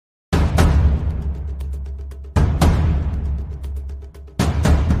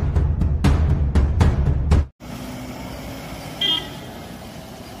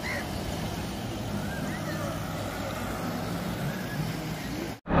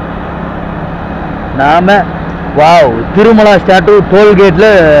நாம wow Tirumala start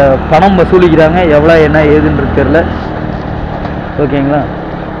டோல்கேட்டில் பணம் வசூலிக்கிறாங்க. எவ்வளோ என்ன ஏதுன்றது தெரில. ஓகேங்களா,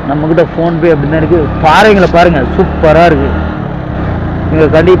 நம்மக்கிட்ட ஃபோன்பே அப்படின்னு தான் இருக்குது. பாறைங்களை பாருங்கள், சூப்பராக இருக்குது. இங்கே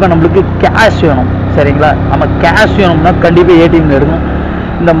கண்டிப்பாக நம்மளுக்கு கேஷ் வேணும். சரிங்களா, நம்ம கேஷ் வேணும்னா கண்டிப்பாக ஏடிஎம்ல எடுக்கணும்.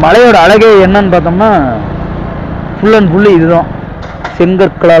 இந்த மலையோட அழகே என்னன்னு பார்த்தோம்னா ஃபுல் அண்ட் ஃபுல்லு இதுதான்,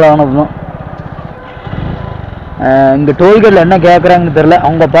 செங்கற்களால் ஆனது தான். இங்கே டோல்கேட்டில் என்ன கேட்குறாங்கன்னு தெரில.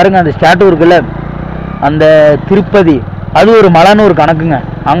 அவங்க பாருங்கள், அந்த ஸ்டாட்டு இருக்குல்ல, அந்த திருப்பதி, அது ஒரு மலைன்னு ஒரு கணக்குங்க.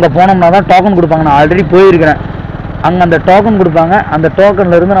 அங்கே போனோம்னா தான் டோக்கன் கொடுப்பாங்க. நான் ஆல்ரெடி போயிருக்கிறேன். அங்கே அந்த டோக்கன் கொடுப்பாங்க. அந்த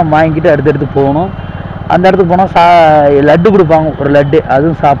டோக்கன்லேருந்து நம்ம வாங்கிட்டு அடுத்தடுத்து போகணும். அந்த இடத்துக்கு போனால் லட்டு கொடுப்பாங்க, ஒரு லட்டு,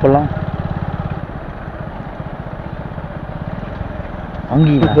 அதுவும் சாப்பிட்லாம்.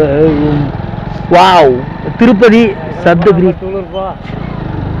 அங்கே இப்போ wow Tirupati Saptagiri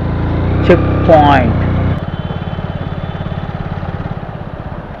check point.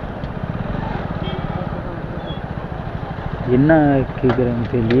 என்ன கேட்குறாங்க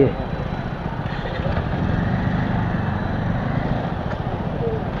தெரியலையே.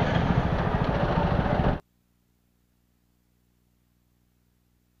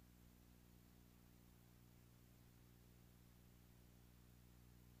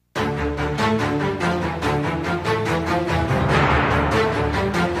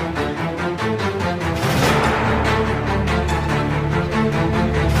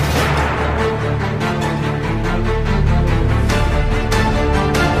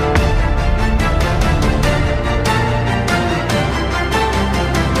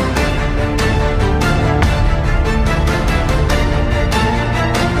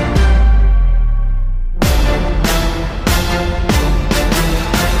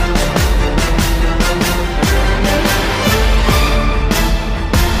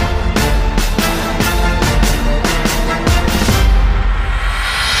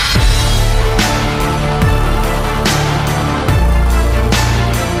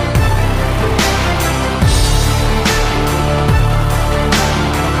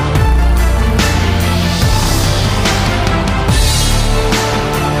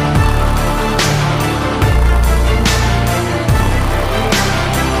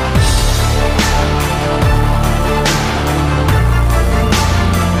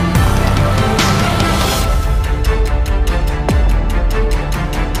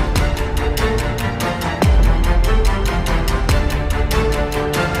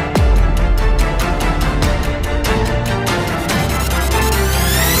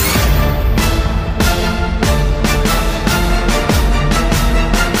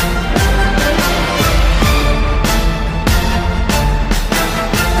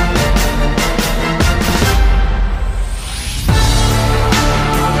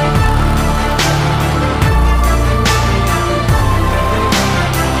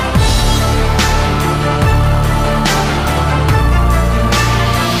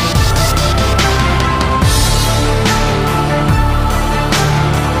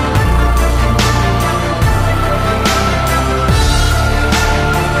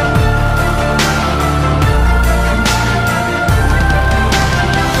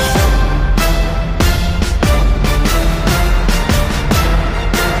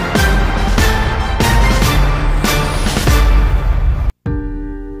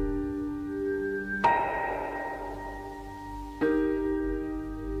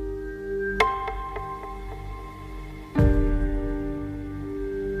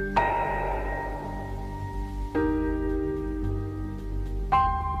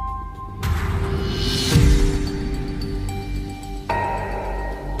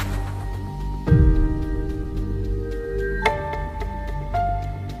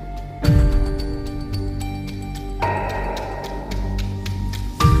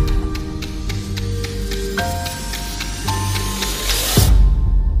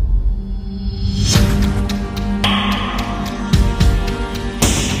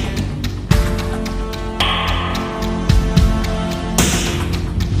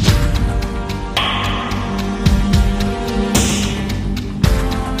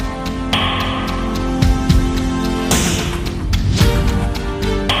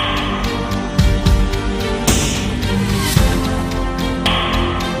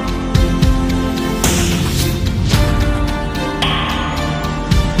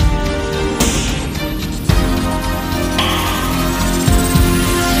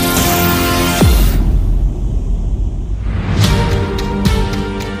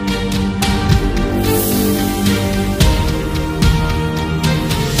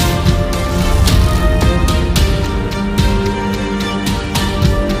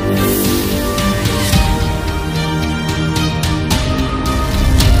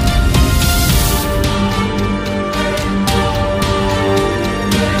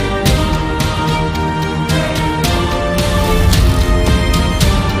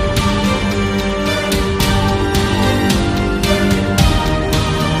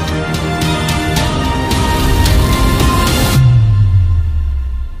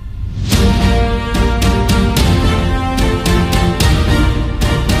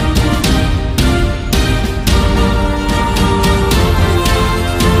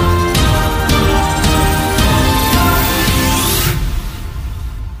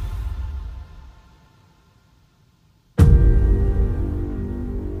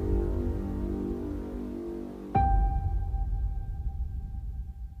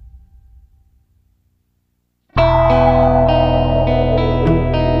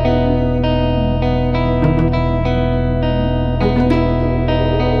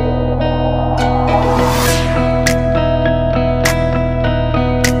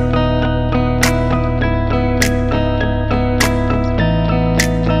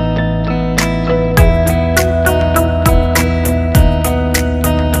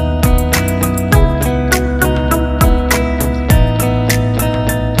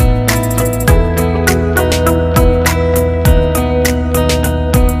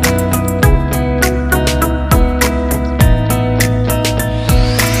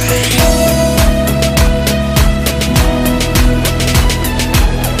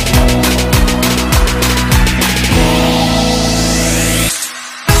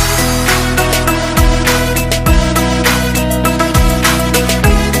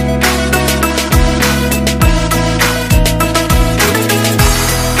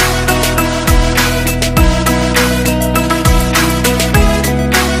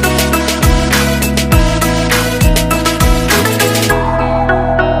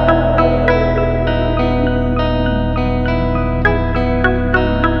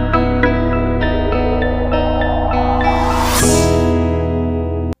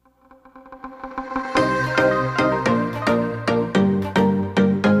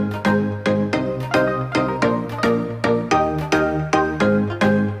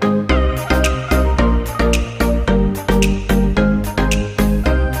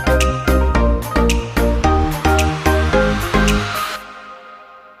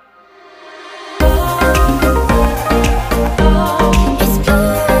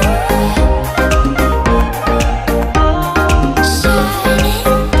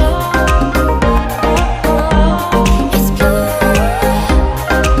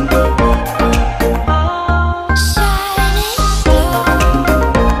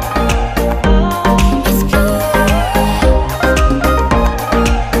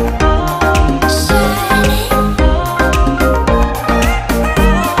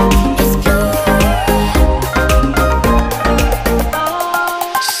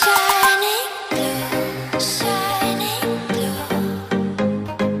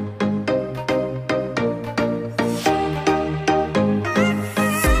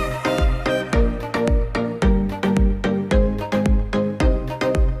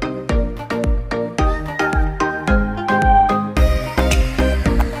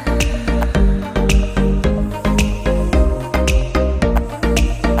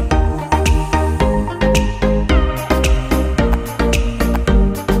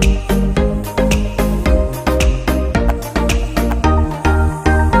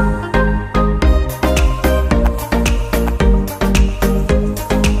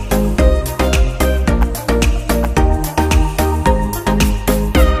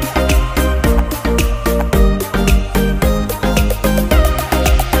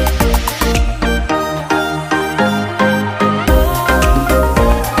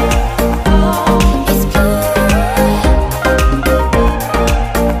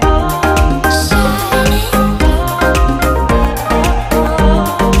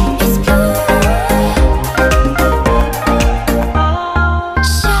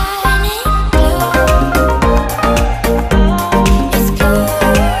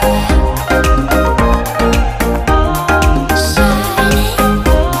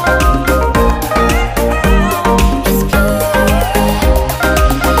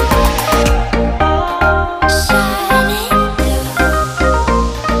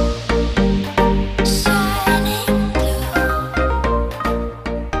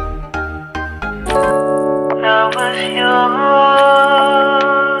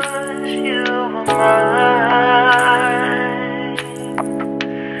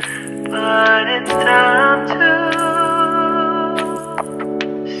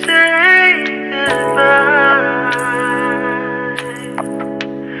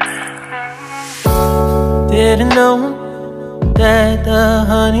 Should've known that the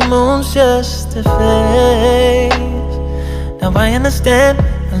honeymoon's just a phase. Now I understand,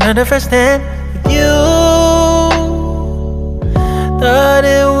 I learned it firsthand with you. Thought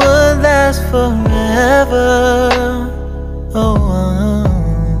it would last forever. Oh,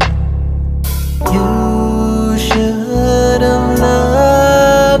 you should've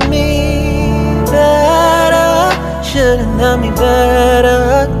loved me better. Should've loved me better,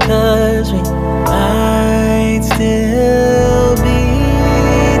 'cause we might still be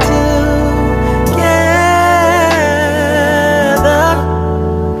together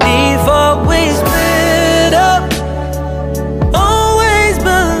before we split up. Always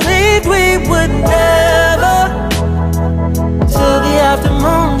believed we would never, till the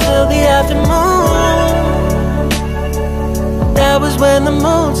afternoon, till the afternoon. That was when the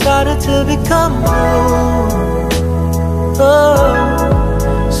moon started to become moon. Oh,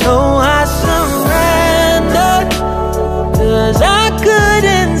 so I surrendered, 'cause I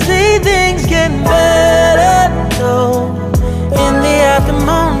couldn't see things getting better. No, in the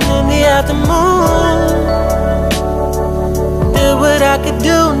afternoon, in the afternoon, did what I could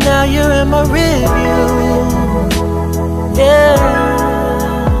do, now you're in my review. Yeah,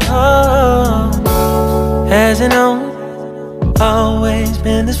 oh. Hasn't always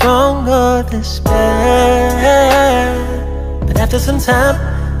been this wrong or this bad, but after some time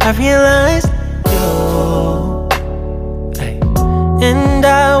I realized you and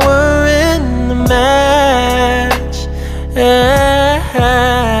I were in the match.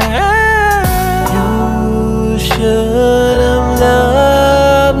 You should have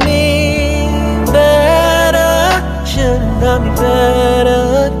loved me better. Should have loved me better,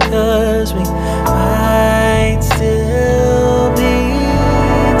 'cause we might still be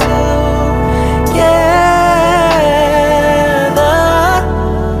together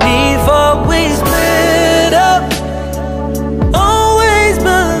before we split up. Always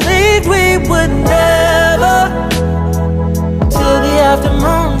believed we would never, till the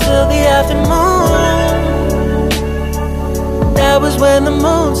afternoon, till the afternoon. That was when the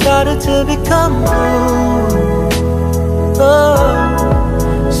moon started to become moon. Oh,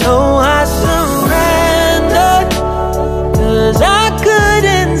 so I surrendered, 'cause I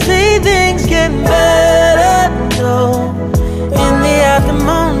couldn't see things getting better. No, in the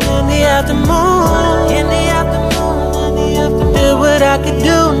afternoon, in the afternoon, in the afternoon, in the afternoon, did what I could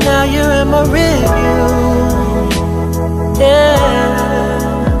do, now you're in my review.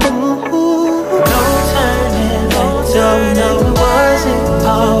 Yeah, ooh, no turning back, so no, it wasn't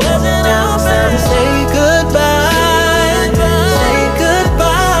all. Now it's time to say goodbye, say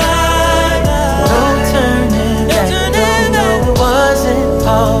goodbye. No turning back, no, it wasn't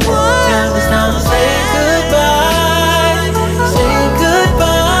all. Now it's time to say goodbye, say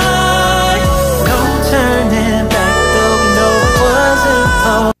goodbye. No turning back, though we know it wasn't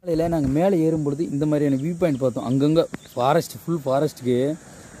all. காலையில் நாங்கள் மேலே ஏறும்பொழுது இந்த மாதிரியான view point பார்த்தோம். அங்கங்கே forest, full ஃபாரஸ்ட்டுக்கு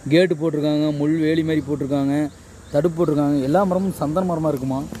கேட்டு போட்டிருக்காங்க, முள் வேலி மாதிரி போட்டிருக்காங்க, தடுப்பு போட்டிருக்காங்க. எல்லா மரமும் சந்தன மரமாக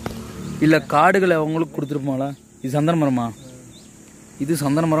இருக்குமா, இல்லை காடுகளை அவங்களுக்கு கொடுத்துருப்பாங்களா? இது சந்தன மரமா? இது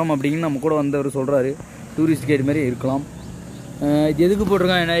சந்தன மரம் அப்படின்னு நம்ம கூட வந்தவர் சொல்கிறாரு. டூரிஸ்ட் கைடு மாதிரி இருக்கலாம். இது எதுக்கு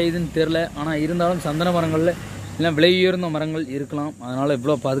போட்டிருக்காங்க என்ன இதுன்னு தெரில. ஆனால் இருந்தாலும் சந்தன மரங்களில் இல்லை விலை உயர்ந்த மரங்கள் இருக்கலாம். அதனால்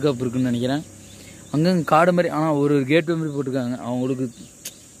இவ்வளோ பாதுகாப்பு இருக்குதுன்னு நினைக்கிறேன். அங்கங்கே காடு மாதிரி, ஆனால் ஒரு கேட்டு மாதிரி போட்டிருக்காங்க. அவங்களுக்கு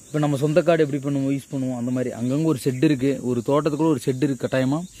இப்போ நம்ம சொந்த காடு எப்படி பண்ணுவோம், யூஸ் பண்ணுவோம், அந்த மாதிரி அங்கங்கே ஒரு ஷெட் இருக்குது. ஒரு தோட்டத்துக்குள்ள ஒரு ஷெட் இருக்குது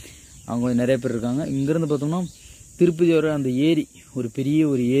கட்டாயமாக. அவங்க நிறைய பேர் இருக்காங்க. இங்கேருந்து பார்த்தோம்னா திருப்பதி வர அந்த ஏரி, ஒரு பெரிய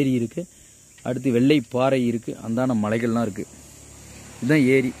ஒரு ஏரி இருக்குது. அடுத்து வெள்ளை பாறை இருக்குது, அந்தான மலைகள்லாம் இருக்குது. இதுதான்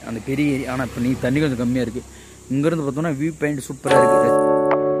ஏரி, அந்த பெரிய ஏரி. ஆனால் இப்போ நீ தண்ணி கொஞ்சம் கம்மியாக இருக்குது. இங்கேருந்து பார்த்தோம்னா வியூ பாயிண்ட் சூப்பராக இருக்குது.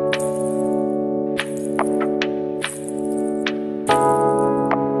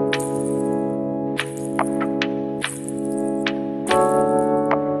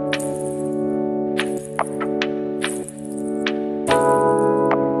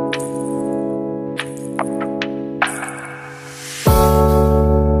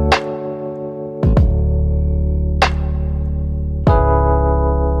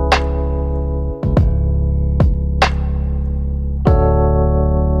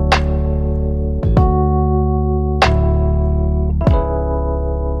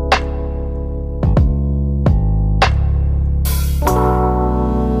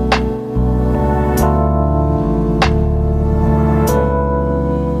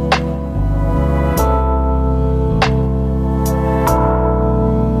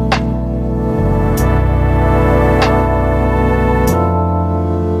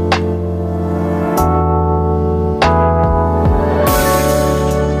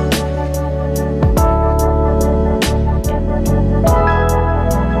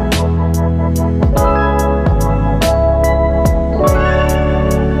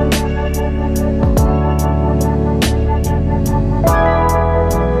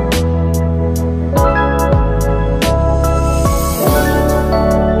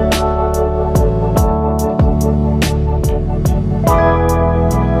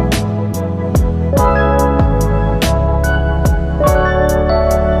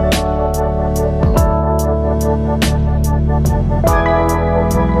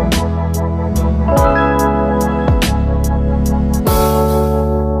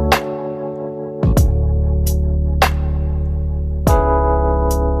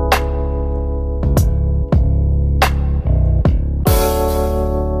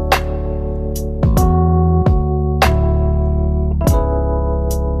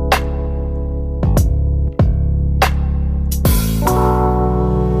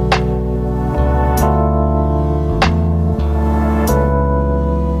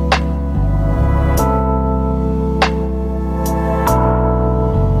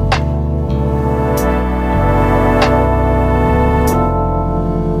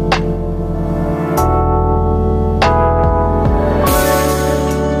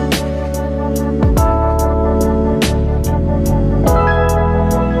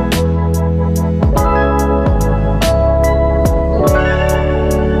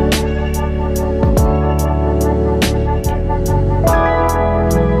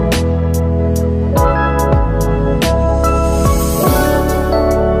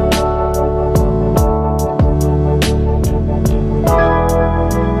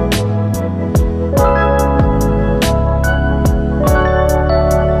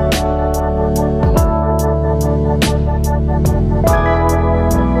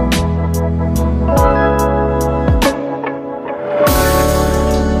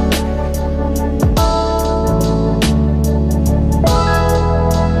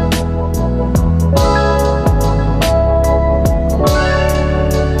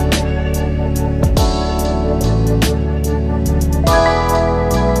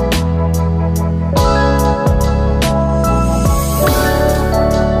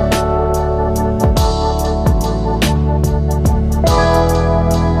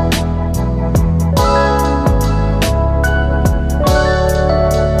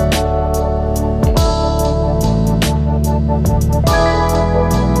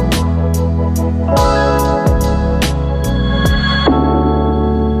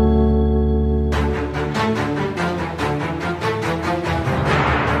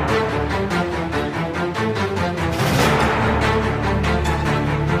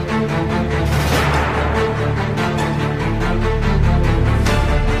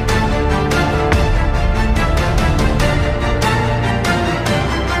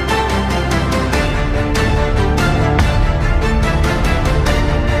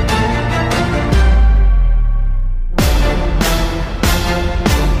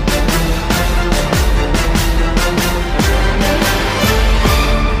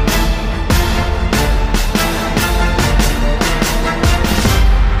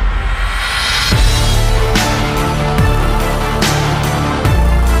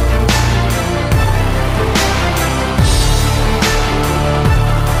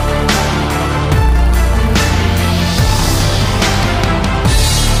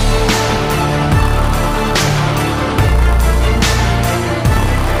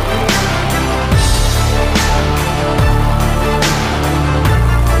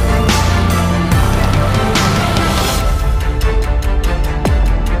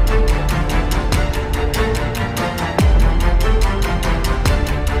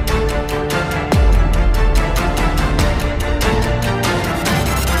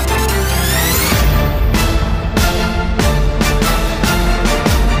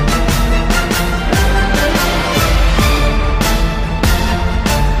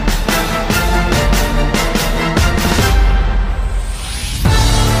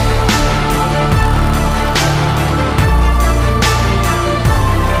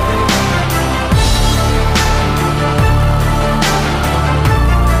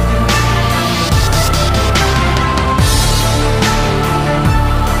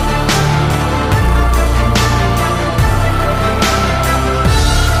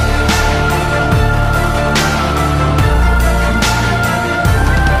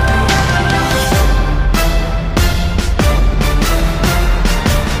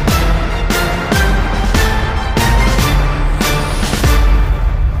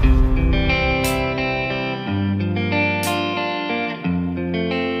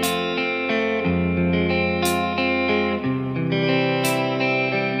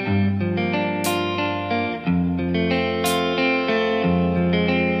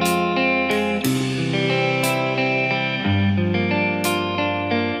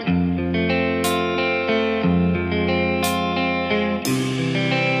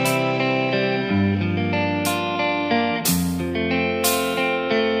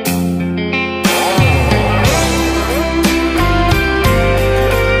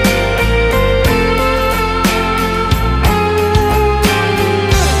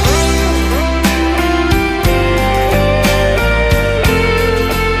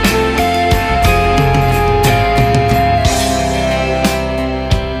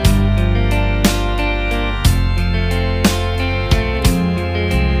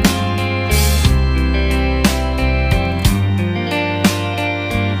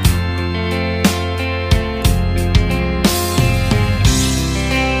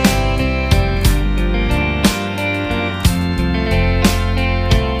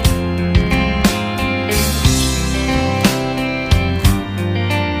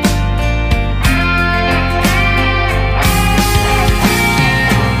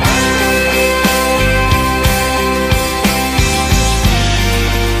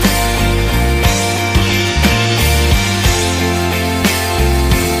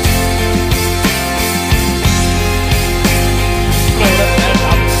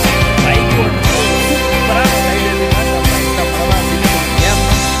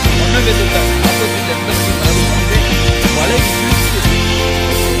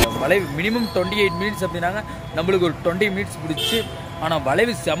 மினிமம் 28 மினிட்ஸ் அப்படின்னாங்க, நம்மளுக்கு ஒரு 20 மினிட்ஸ் பிடிச்சி. ஆனால்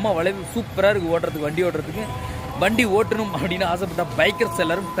வளைவு செம்ம வளைவு, சூப்பராக இருக்குது ஓட்டுறதுக்கு. வண்டி ஓட்டுறதுக்கு வண்டி ஓட்டணும் அப்படின்னு ஆசைப்பட்ட பைக்கர்ஸ்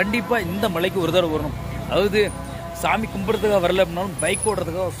எல்லாரும் கண்டிப்பாக இந்த மலைக்கு ஒரு தடவை வரணும். அதாவது சாமி கும்பிட்றதுக்காக வரல அப்படின்னாலும் பைக்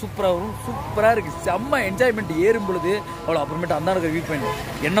ஓட்டுறதுக்காக சூப்பராக வரும். சூப்பராக இருக்குது, செம்ம என்ஜாய்மெண்ட் ஏறும் பொழுது. அவ்வளோ அப்புறமேட்டு அந்த இருக்கிற வியூ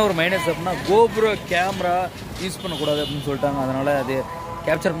பாயிண்ட் என்ன ஒரு மைனஸ் அப்படின்னா கோபுரோ கேமரா யூஸ் பண்ணக்கூடாது அப்படின்னு சொல்லிட்டாங்க. அதனால் அது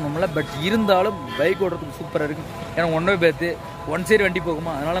கேப்சர் பண்ண முடியல. பட் இருந்தாலும் பைக் ஓட்டுறதுக்கு சூப்பராக இருக்குது. ஏன்னா ஒன்றே பேர்த்து ஒன் சைடு வண்டி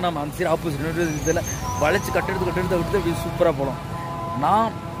போகுமா, அதனால் நம்ம அந்த சைடு ஆப்போசிட் இதில் வளைச்சி கட்டெடுத்து அப்படி சூப்பராக போகலாம்.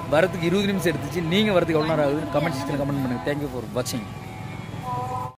 நான் வரதுக்கு 20 நிமிஷம் எடுத்துச்சு. நீங்கள் வரதுக்கு எவ்வளோ நேரம் ஆகுது கமெண்ட் செக்ஷனில் கமெண்ட் பண்ணுங்கள். தேங்க்யூ ஃபார் வாட்சிங்.